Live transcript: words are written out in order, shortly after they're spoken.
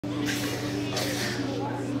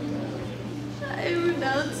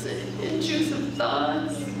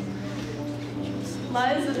thoughts,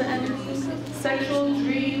 lies of the enemy, sexual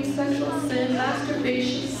dreams, sexual sin,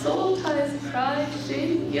 masturbation, soul ties, pride,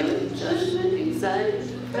 shame, guilt, judgment, anxiety,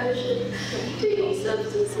 depression, taking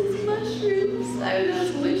substances, mushrooms, I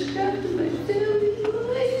was witchcraft in my family,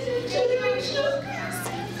 generational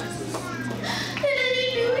curses, and any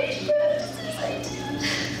new age practices I did.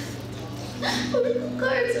 Oracle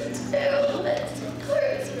cards of tarot, medicine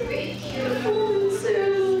cards, Reiki, holy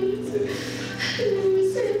ceremonies,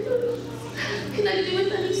 connecting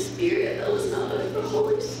with any spirit that was not of the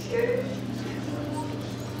Holy Spirit.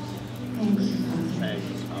 Thank you,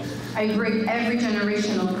 Father. I break every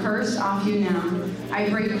generational curse off you now. I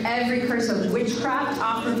break every curse of witchcraft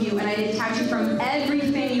off of you, and I detach you from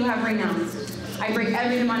everything you have renounced. I break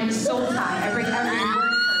every demonic soul tie. I break every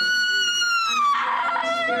word curse.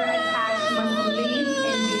 Spirit attached must leave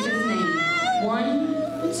in Jesus' name.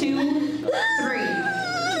 1, 2, 3.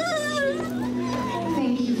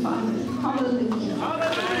 Thank you, Father. Hallelujah.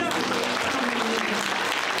 Hallelujah.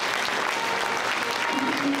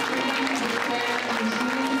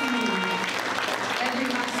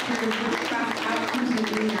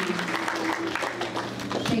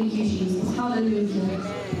 Thank you, Jesus. Hallelujah.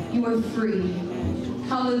 You are free.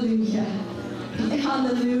 Hallelujah.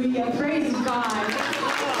 Hallelujah. Praise God.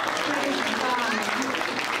 Praise God.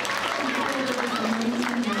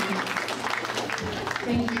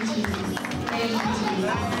 Thank you, Jesus. Thank you,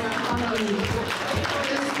 Jesus. Hallelujah.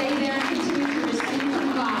 Just stay there and continue to receive from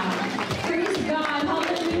God. Praise God.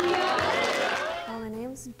 Hallelujah. Well, my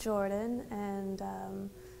name's Jordan, and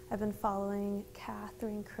I've been following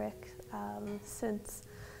Kathryn since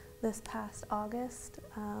this past August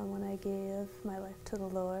when I gave my life to the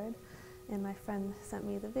Lord, and my friend sent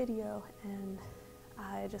me the video, and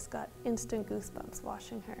I just got instant goosebumps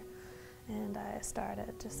watching her. And I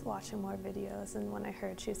started just watching more videos, and when I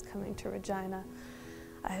heard she's coming to Regina,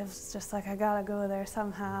 I was just like, I gotta go there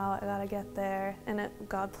somehow, I gotta get there. And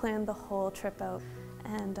God planned the whole trip out.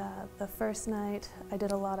 And the first night, the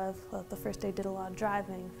first day I did a lot of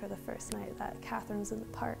driving for the first night that Kathryn was in the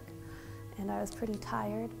park. And I was pretty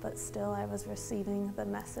tired, but still I was receiving the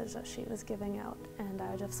message that she was giving out. And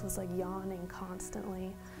I just was like yawning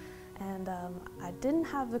constantly. And I didn't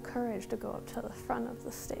have the courage to go up to the front of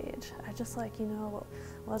the stage. I just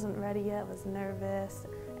wasn't ready yet, was nervous,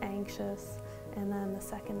 anxious. And then the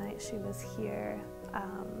second night she was here,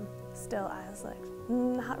 still I was like,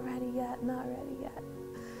 not ready yet, not ready yet.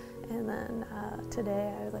 And then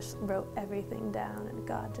today I just wrote everything down, and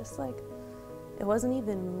God just it wasn't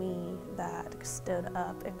even me that stood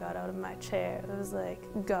up and got out of my chair. It was like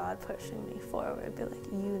God pushing me forward, be like,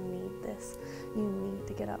 you need this, you need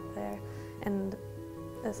to get up there. And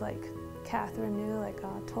it's like Kathryn knew, like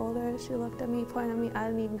God told her, she looked at me, pointed at me, I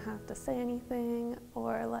didn't even have to say anything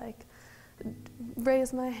or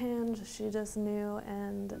raise my hand, she just knew.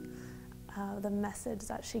 And the message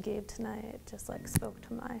that she gave tonight just spoke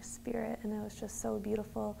to my spirit, and it was just so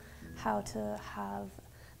beautiful how to have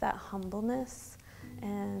that humbleness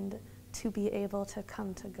and to be able to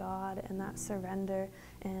come to God and that surrender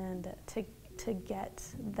and to get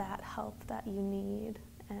that help that you need.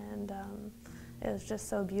 And it was just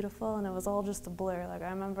so beautiful, and it was all just a blur. I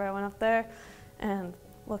remember I went up there and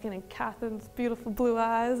looking at Kathryn's beautiful blue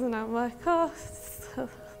eyes, and I'm like, oh,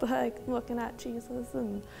 looking at Jesus,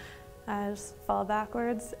 and I just fall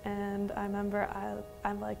backwards. And I remember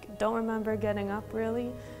I don't remember getting up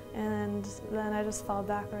really, and then I just fall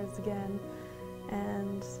backwards again.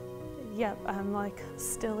 And yep, I'm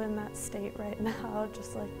still in that state right now,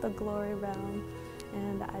 just the glory realm.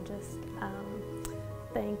 And I just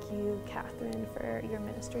thank you, Kathryn, for your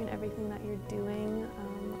ministry and everything that you're doing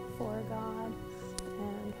for God.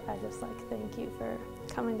 And I just thank you for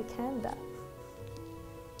coming to Canada.